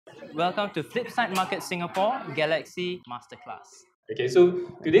Welcome to Flipside Market Singapore Galaxy Masterclass. Okay, so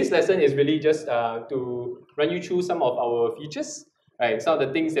today's lesson is really just to run you through some of our features, right? Some of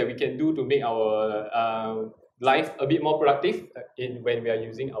the things that we can do to make our life a bit more productive when we are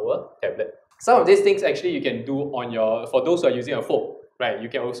using our tablet. Some of these things actually you can do on for those who are using a phone, right? You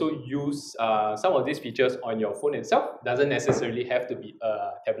can also use some of these features on your phone itself. Doesn't necessarily have to be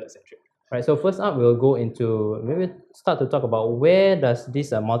tablet centric. Right, so first up, we'll go into, maybe start to talk about where does this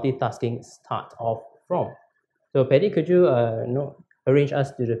multitasking start off from. So Paddy, could you arrange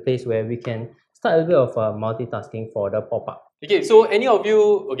us to the place where we can start a little bit of multitasking for the pop-up? Okay, so any of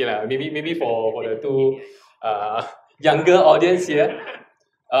you, okay, maybe for the two younger audience here,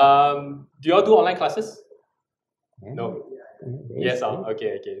 do you all do online classes? Yeah. No. Yes,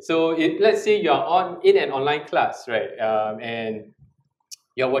 okay. So let's say you're in an online class, right? And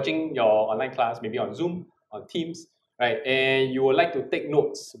you're watching your online class, maybe on Zoom, on Teams, right? And you would like to take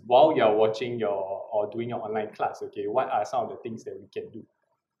notes while you're watching or doing your online class. Okay, what are some of the things that we can do?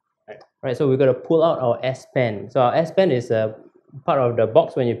 Right, so we're going to pull out our S Pen. So our S Pen is a part of the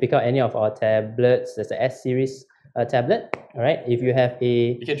box when you pick out any of our tablets. There's the S series tablet. All right, if you have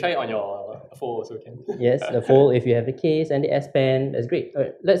you can try it on your phone also. Can yes, the fold. If you have the case and the S Pen, that's great. All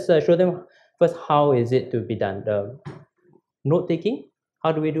right, let's show them first how is it to be done. The note taking.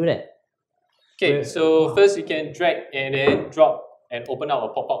 How do we do that? Okay, so first you can drag and then drop and open up a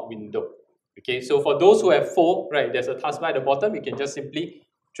pop-up window. Okay, so for those who have phone, right, there's a taskbar at the bottom. You can just simply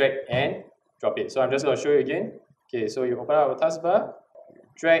drag and drop it. So I'm just going to show you again. Okay, so you open up a taskbar,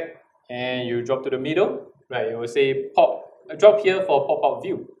 drag, and you drop to the middle. Right, it will say drop here for pop-up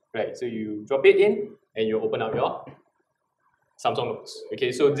view. Right, so you drop it in and you open up your Samsung Notes.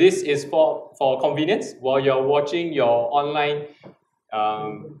 Okay, so this is for convenience while you're watching your online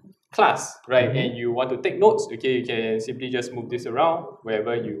class, right? And you want to take notes, okay, you can simply just move this around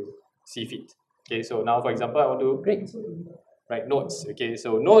wherever you see fit. Okay, so now for example, I want to write notes. Okay,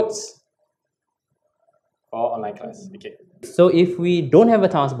 so notes for online class. Okay. So if we don't have a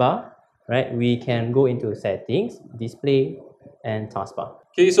taskbar, right, we can go into settings, display, and taskbar.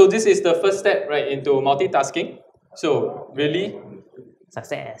 Okay, so this is the first step, right, into multitasking. So really,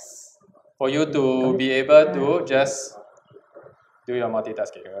 success for you to be able to just do your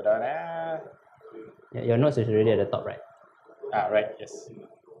multitasking. Yeah, your notes is already at the top, right? Right, yes.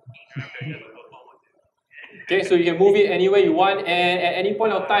 Okay, so you can move it anywhere you want, and at any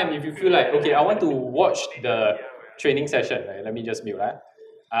point of time, if you feel like, okay, I want to watch the training session, right? Let me just mute.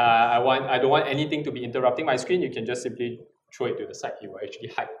 I don't want anything to be interrupting my screen. You can just simply throw it to the side. It will actually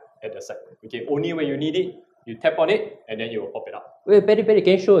hide at the side. Okay, only when you need it, you tap on it, and then you will pop it up. Wait, Paddy,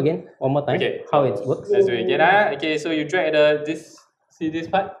 can you show again one more time? Okay, how it works? Let's do it again. Okay, so you drag see this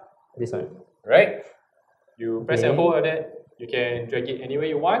part? This one. Right? You press and hold on it. You can drag it anywhere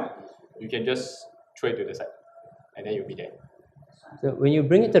you want. You can just throw it to the side, and then you'll be there. So when you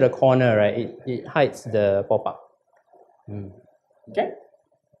bring it to the corner, right, it hides the pop-up. Okay.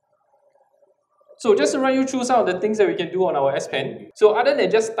 So just to run you through some of the things that we can do on our S Pen. So other than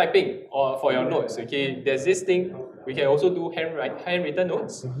just typing or for your notes, okay, there's this thing we can also do handwritten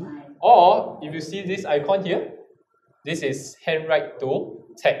notes. Or if you see this icon here, this is handwrite to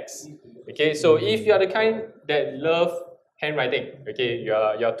text. Okay, so if you are the kind that love handwriting, okay,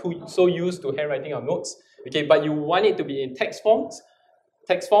 you're so used to handwriting on notes, okay, but you want it to be in text form,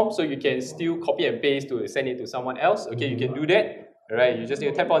 so you can still copy and paste to send it to someone else. Okay, you can do that. All right, you just need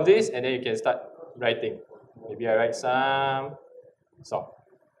to tap on this and then you can start writing. Maybe I write some song,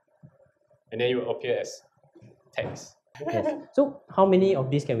 and then it will appear as text. Yes. So how many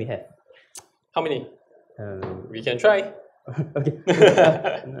of these can we have? How many? We can try. Okay.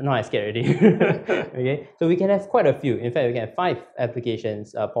 No, I scared already. Okay, so we can have quite a few. In fact, we can have 5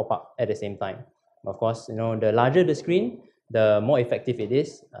 applications pop up at the same time. Of course, the larger the screen, the more effective it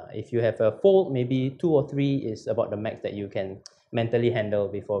is. If you have a fold, maybe 2 or 3 is about the max that you can mentally handle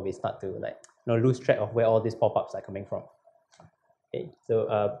before we start to lose track of where all these pop-ups are coming from. Okay,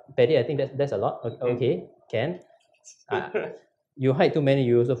 so Paddy, I think that's a lot. Okay, Ken, you hide too many,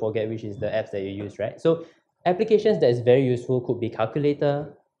 you also forget which is the apps that you use, right? So applications that is very useful could be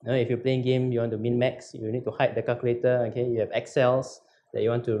calculator. If you're playing game, you want to min-max, you need to hide the calculator. Okay, you have Excels that you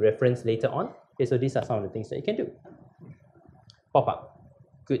want to reference later on. Okay, so these are some of the things that you can do. Pop-up,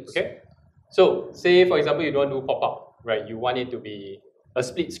 good. Okay, so say for example you don't do pop-up, right? You want it to be a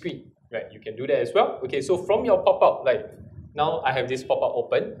split screen, right? You can do that as well. Okay, so from your pop-up, like now I have this pop-up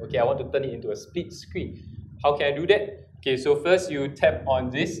open. Okay, I want to turn it into a split screen. How can I do that? Okay, so first you tap on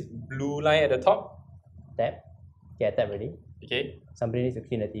this blue line at the top. Tap. Okay, I tap already. Okay. Somebody needs to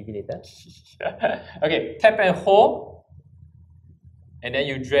clean the TV later. Okay, tap and hold. and then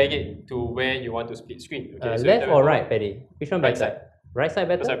you drag it to where you want to split screen. Okay, so left or right, Paddy? Which one right better? side. Right side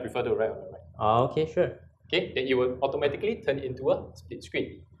better? Because I prefer to write on the right. Oh, okay, sure. Okay, then it will automatically turn into a split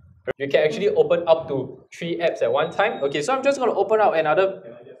screen. You can actually open up to 3 apps at one time. Okay, so I'm just going to open up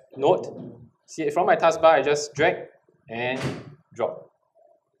another note. See, from my taskbar, I just drag and drop.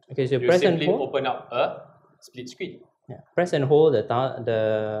 Okay, so you press and simply hold. Open up a split screen. Yeah. Press and hold the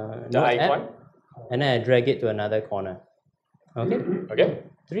note icon, app, and then I drag it to another corner. Okay. Okay.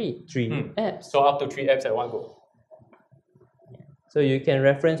 Three apps. So up to 3 apps at one go. So you can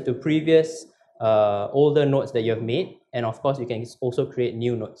reference to previous older notes that you have made, and of course you can also create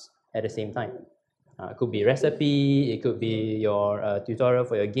new notes at the same time. It could be recipe, it could be your tutorial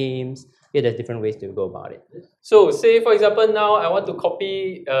for your games. Yeah, there's different ways to go about it. So say for example now I want to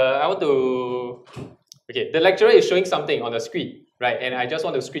copy, okay, the lecturer is showing something on the screen, right? And I just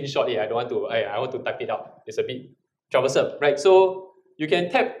want to screenshot it. I want to type it out. It's a bit troublesome, right? So you can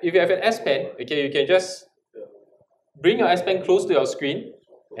tap, if you have an S Pen, okay, you can just bring your S Pen close to your screen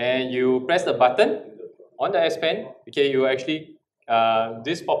and you press the button on the S Pen, okay, you actually,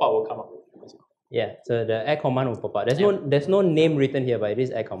 this pop-up will come up. Yeah, so the add command will pop out. There's no name written here, but it is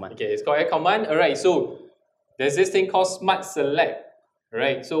add command. Okay, it's called add command. Alright, so there's this thing called Smart Select.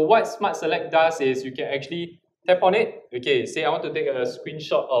 Alright, so what Smart Select does is you can actually tap on it. Okay, say I want to take a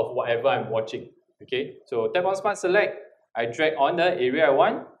screenshot of whatever I'm watching. Okay, so tap on Smart Select. I drag on the area I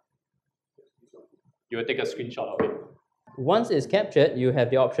want. You will take a screenshot of it. Once it's captured, you have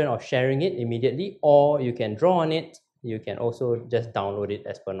the option of sharing it immediately, or you can draw on it. You can also just download it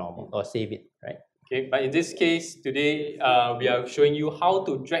as per normal or save it, right? Okay, but in this case, today we are showing you how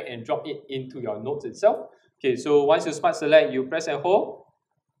to drag and drop it into your notes itself. Okay, so once you Smart Select, you press and hold,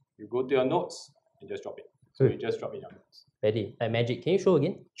 you go to your notes and just drop it. So you just drop it in your notes. Ready, like magic. Can you show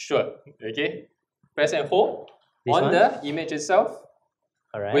again? Sure. Okay, press and hold this on one? the image itself.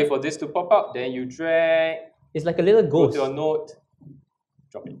 All right. Wait for this to pop up, then you drag. It's like a little ghost. Go to your note,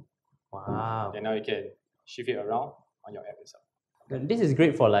 drop it. Wow. And now you can shift it around on your app itself. This is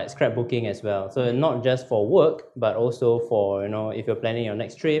great for like scrapbooking as well. So not just for work, but also for, if you're planning your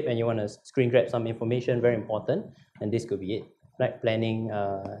next trip and you want to screen grab some information, very important. And this could be it, like planning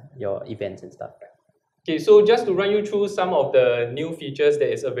your events and stuff. Okay, so just to run you through some of the new features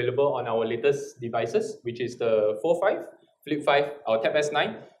that is available on our latest devices, which is the 4.5, Flip 5, our Tab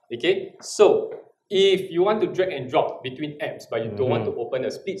S9. Okay, so if you want to drag and drop between apps, but you don't want to open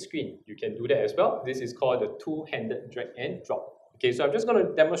a split screen, you can do that as well. This is called the two-handed drag and drop. Okay, so I'm just going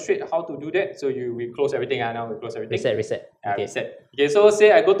to demonstrate how to do that. So we close everything, and now we close everything. Reset. Okay. Reset. Okay, so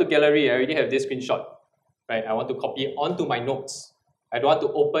say I go to gallery, I already have this screenshot, right? I want to copy it onto my notes. I don't want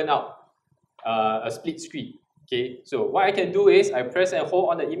to open up a split screen. Okay, so what I can do is I press and hold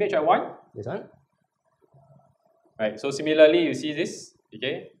on the image I want. This one? Right, so similarly, you see this,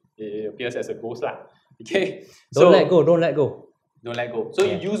 okay? It appears as a ghost lah. Okay, don't let go. Don't let go. So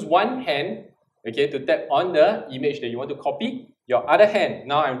you use one hand, okay, to tap on the image that you want to copy. Your other hand,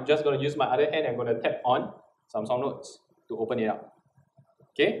 now I'm just going to use my other hand. I'm going to tap on Samsung Notes to open it up.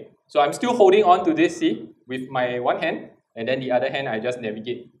 Okay, so I'm still holding on to this, see, with my one hand, and then the other hand I just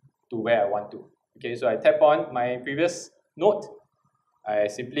navigate to where I want to. Okay, so I tap on my previous note. I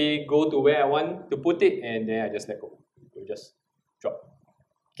simply go to where I want to put it, and then I just let go. You just drop.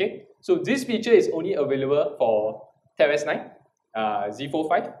 Okay, so this feature is only available for Tab S9, Z Fold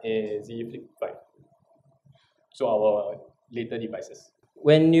 5, and Z Flip 5. So our later devices.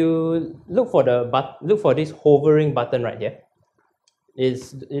 When you look for this hovering button right here,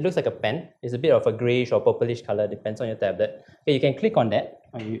 it looks like a pen. It's a bit of a grayish or purplish color, depends on your tablet. Okay, you can click on that.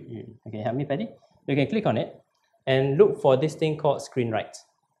 Okay, help me, Paddy. You can click on it and look for this thing called Screen Write.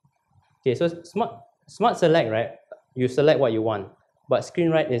 Okay, so Smart Select, right? You select what you want, but Screen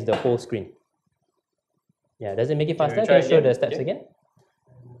Write is the whole screen. Yeah, does it make it faster? Can you show the steps again?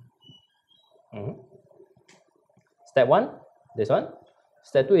 Step 1, this one.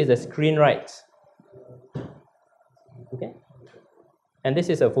 Step 2 is the Screen Write. Okay, and this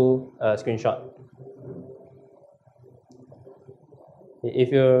is a full screenshot. If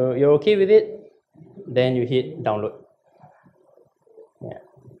you're okay with it, then you hit download. Yeah.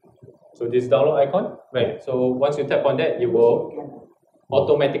 So this download icon, right? So once you tap on that, it will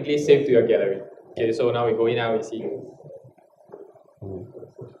automatically save to your gallery. Okay, so now we go in and we see.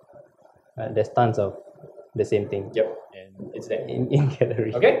 There's tons of the same thing. Yep, and it's there in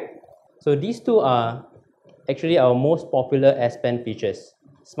gallery. Okay. So these two are actually our most popular S Pen features: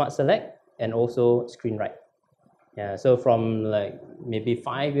 Smart Select and also Screen Write. Yeah, so from like maybe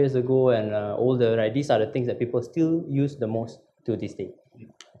 5 years ago and older, right? These are the things that people still use the most to this day.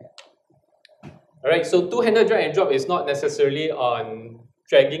 Alright, so two-handed drag and drop is not necessarily on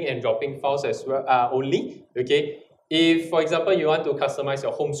dragging and dropping files as well only. Okay, if for example you want to customize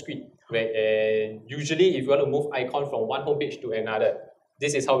your home screen, right, and usually if you want to move icon from one home page to another,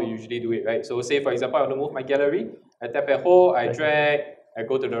 this is how we usually do it, right? So say for example I want to move my gallery, I tap at home, I drag, I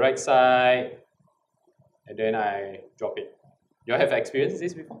go to the right side, and then I drop it. You all have experienced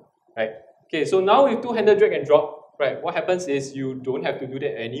this before, right? Okay, so now with two-handed drag and drop, right, what happens is you don't have to do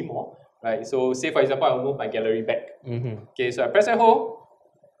that anymore. Right, so say for example, I'll move my gallery back. Okay, so I press and hold.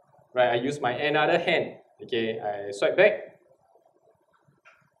 Right, I use my another hand. Okay, I swipe back.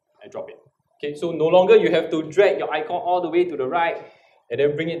 I drop it. Okay, so no longer you have to drag your icon all the way to the right and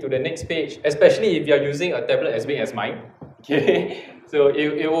then bring it to the next page, especially if you're using a tablet as big as mine. Okay, so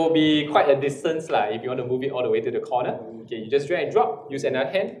it will be quite a distance if you want to move it all the way to the corner. Okay, you just drag and drop, use another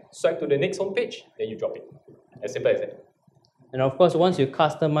hand, swipe to the next home page, then you drop it. As simple as that. And of course, once you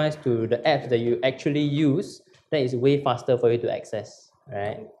customize to the apps that you actually use, that is way faster for you to access,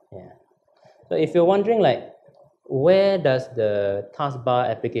 right? Yeah. So if you're wondering where does the taskbar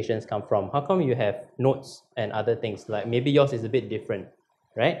applications come from? How come you have notes and other things? Like maybe yours is a bit different,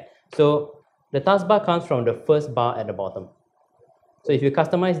 right? So the taskbar comes from the first bar at the bottom. So if you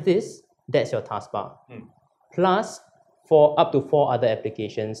customize this, that's your taskbar. Plus for up to 4 other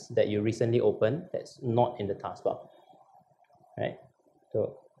applications that you recently opened that's not in the taskbar. Right,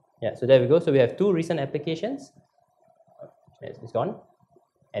 so yeah, so there we go. So we have 2 recent applications. It's gone,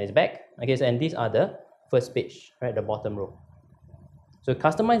 and it's back. Okay, so and these are the first page, right, the bottom row. So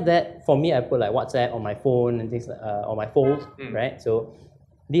customize that. For me, I put like WhatsApp on my phone and things on my phone, right? So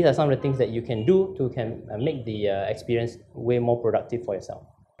these are some of the things that you can do to make the experience way more productive for yourself.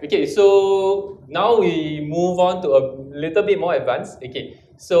 Okay, so now we move on to a little bit more advanced. Okay,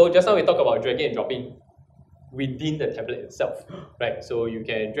 so just now we talked about dragging and dropping within the tablet itself, right? So you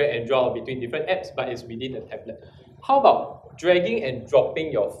can drag and drop between different apps, but it's within the tablet. How about dragging and dropping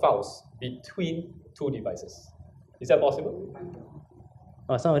your files between 2 devices? Is that possible?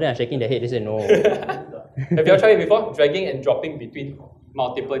 Oh, some of them are shaking their head. They say no. Have you all tried it before? Dragging and dropping between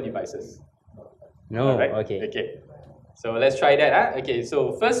multiple devices? No, right? okay. Okay, so let's try that. Okay,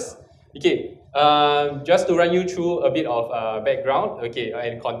 so first, okay, just to run you through a bit of background, okay,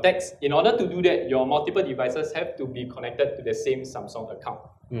 and context. In order to do that, your multiple devices have to be connected to the same Samsung account.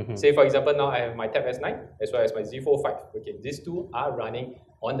 Say for example, now I have my Tab S9 as well as my Z Fold 5. Okay, these 2 are running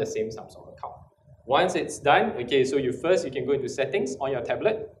on the same Samsung account. Once it's done, okay, so you can go into settings on your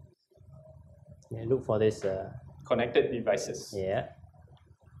tablet. Yeah, look for this. Connected devices. Yeah.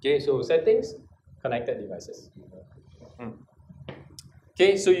 Okay, so settings, connected devices.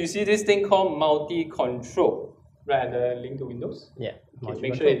 Okay, so you see this thing called multi-control, right? And the link to Windows. Yeah. Okay,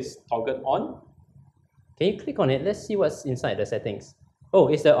 make sure it's toggled on. Can you click on it? Let's see what's inside the settings. Oh,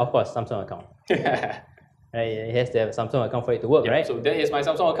 it's the, of course, Samsung account. Right, it has to have a Samsung account for it to work, right? So that is my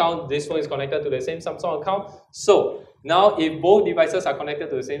Samsung account. This one is connected to the same Samsung account. So now if both devices are connected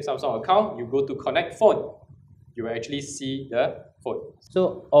to the same Samsung account, you go to connect phone. You will actually see the phone.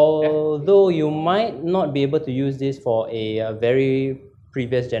 So although you might not be able to use this for a very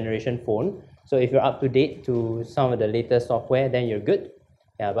previous generation phone, so if you're up to date to some of the latest software, then you're good.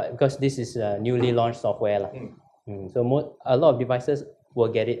 Yeah, but because this is a newly launched software, so a lot of devices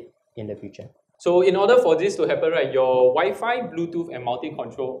will get it in the future. So in order for this to happen, right, your Wi-Fi, Bluetooth, and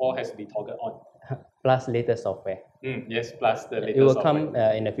multi-control all has to be toggled on. Plus latest software. Yes, plus the latest software. It will software. come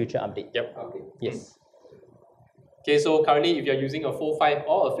in a future update. Yep. Okay. Yes. Okay, so currently if you're using a Fold 5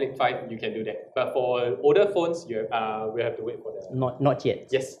 or a Flip 5, you can do that. But for older phones, you will have to wait for that. Not yet.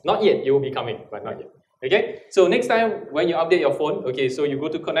 Yes, not yet. It will be coming, but not yet. Okay, so next time when you update your phone, okay, so you go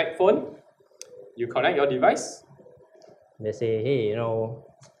to connect phone, you connect your device. They say, hey,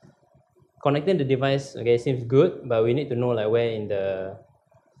 connecting the device, okay, seems good, but we need to know like where in the,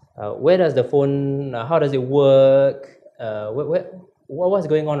 where does the phone, how does it work, what's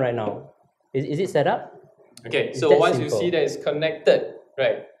going on right now? Is it set up? Okay, so once you see that it's connected,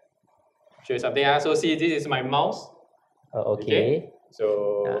 right? Show you something. So see, this is my mouse. Okay.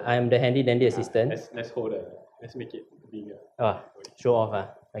 So I'm the handy dandy assistant. Let's make it bigger. Show off.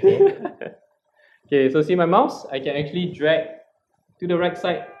 Okay. Okay, so see my mouse. I can actually drag to the right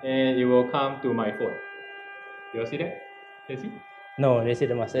side, and it will come to my phone. You all see that? Can you see? No, they see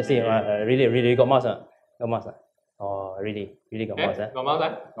the mouse. They see. Really got mouse. Got mouse. Oh, really got mouse. Got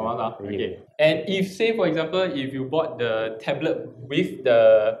mouse. Got mouse. Really. Okay. And if, say for example, if you bought the tablet with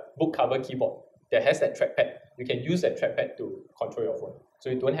the book cover keyboard that has that trackpad, you can use that trackpad to control your phone. So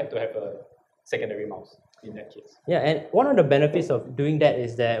you don't have to have a secondary mouse in that case. Yeah, and one of the benefits of doing that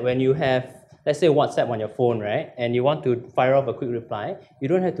is that when you have let's say WhatsApp on your phone, right? And you want to fire off a quick reply, you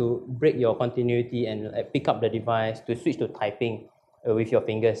don't have to break your continuity and pick up the device to switch to typing with your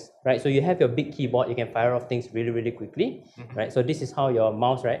fingers, right? So you have your big keyboard, you can fire off things really, really quickly, right? So this is how your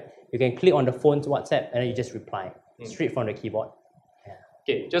mouse, right? You can click on the phone's WhatsApp and then you just reply straight from the keyboard.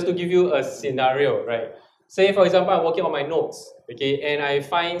 Okay, just to give you a scenario, right? Say, for example, I'm working on my notes, okay, and I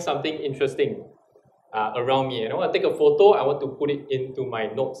find something interesting around me, and I want to take a photo, I want to put it into my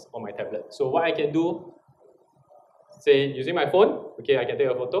notes on my tablet. So what I can do, say, using my phone, okay, I can take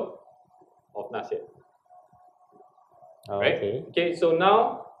a photo of Nasir. Right? Okay, so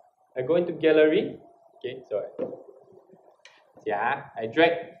now I go into gallery. Okay, so I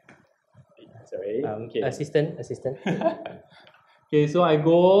drag. Sorry. Okay. Assistant. Okay, so I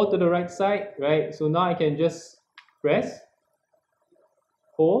go to the right side, right? So now I can just press,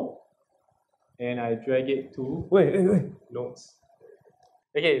 hold, and I drag it to notes.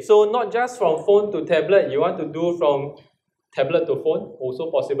 Okay, so not just from phone to tablet, you want to do from tablet to phone,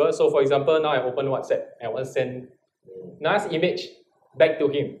 also possible. So for example, now I open WhatsApp and I want to send nice image back to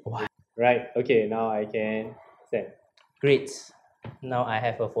him. Wow. Right, okay, now I can send. Great. Now I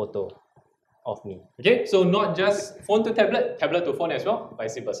have a photo of me. Okay, so not just phone to tablet, tablet to phone as well,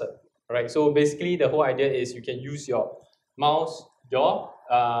 vice versa. Alright, so basically the whole idea is you can use your mouse, your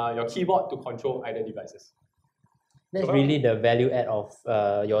keyboard to control either devices. That's really the value add of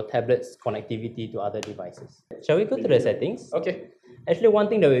your tablet's connectivity to other devices. Shall we go to the settings? Okay. Actually, one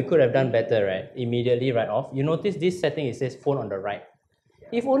thing that we could have done better, right? Immediately right off, you notice this setting, it says phone on the right.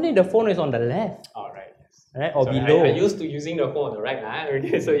 If only the phone is on the left. Alright, yes. Right? Or sorry, below. I used to using the phone on the right,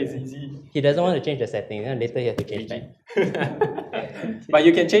 okay, so it's easy. He doesn't want to change the setting, and later he has to change back. But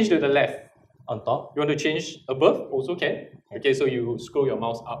you can change to the left. On top? You want to change above? Also can. Okay, so you scroll your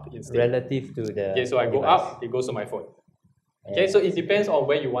mouse up instead. Relative to the Okay, so I go device. up, it goes to my phone. Okay, so it depends on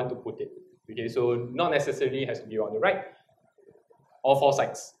where you want to put it. Okay, so not necessarily has to be on the right or four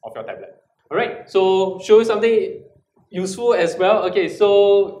sides of your tablet. Alright, so show you something useful as well. Okay,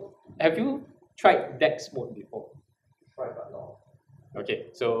 so have you tried DeX Mode before? Tried but no. Okay,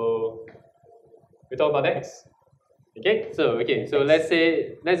 so we talk about DeX. Okay, so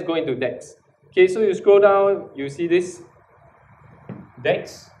let's go into DeX. Okay, so you scroll down, you see this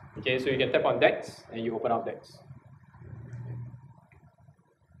DeX. Okay, so you can tap on DeX and you open up DeX.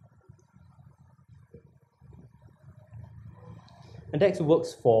 DeX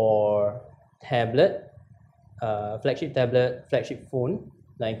works for tablet, flagship tablet, flagship phone,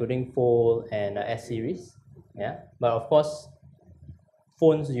 like including Fold and S series. Yeah, but of course,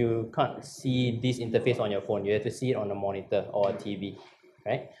 phones you can't see this interface on your phone. You have to see it on a monitor or a TV,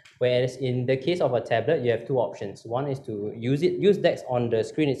 right? Whereas in the case of a tablet, you have two options. One is to use DeX on the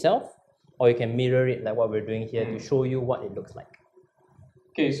screen itself, or you can mirror it like what we're doing here to show you what it looks like.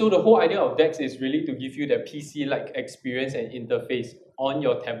 Okay, so the whole idea of DeX is really to give you the PC-like experience and interface on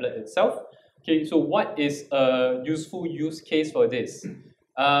your tablet itself. Okay, so what is a useful use case for this?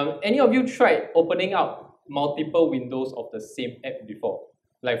 Any of you tried opening up multiple windows of the same app before?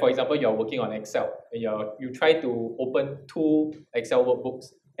 Like for example, you're working on Excel and you try to open two Excel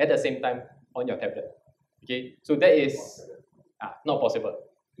workbooks at the same time on your tablet. Okay, so that is not possible.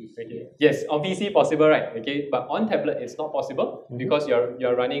 Okay. Yes, on PC possible, right? Okay, but on tablet it's not possible because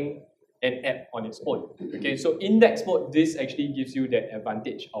you're running an app on its own. Okay, so in DeX Mode, this actually gives you that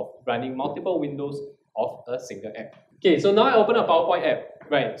advantage of running multiple windows of a single app. Okay, so now I open a PowerPoint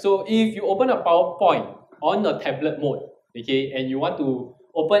app, right? So if you open a PowerPoint on a tablet mode, okay, and you want to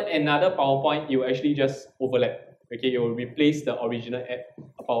open another PowerPoint, you actually just overlap. Okay, it will replace the original app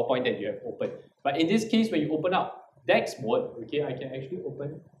PowerPoint that you have opened. But in this case, when you open up DeX Mode, okay, I can actually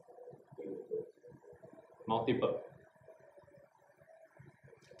open multiple.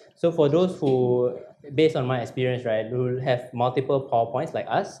 So for those who, based on my experience, right, who have multiple PowerPoints like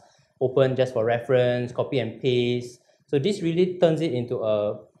us, open just for reference, copy and paste. So this really turns it into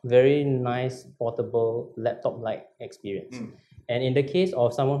a very nice portable laptop-like experience. And in the case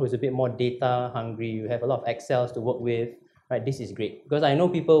of someone who's a bit more data hungry, you have a lot of Excels to work with, right, this is great. Because I know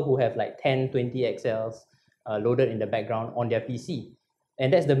people who have like 10, 20 Excels loaded in the background on their PC.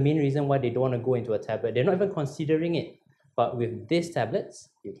 And that's the main reason why they don't want to go into a tablet. They're not even considering it. But with these tablets,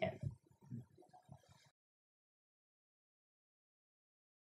 you can.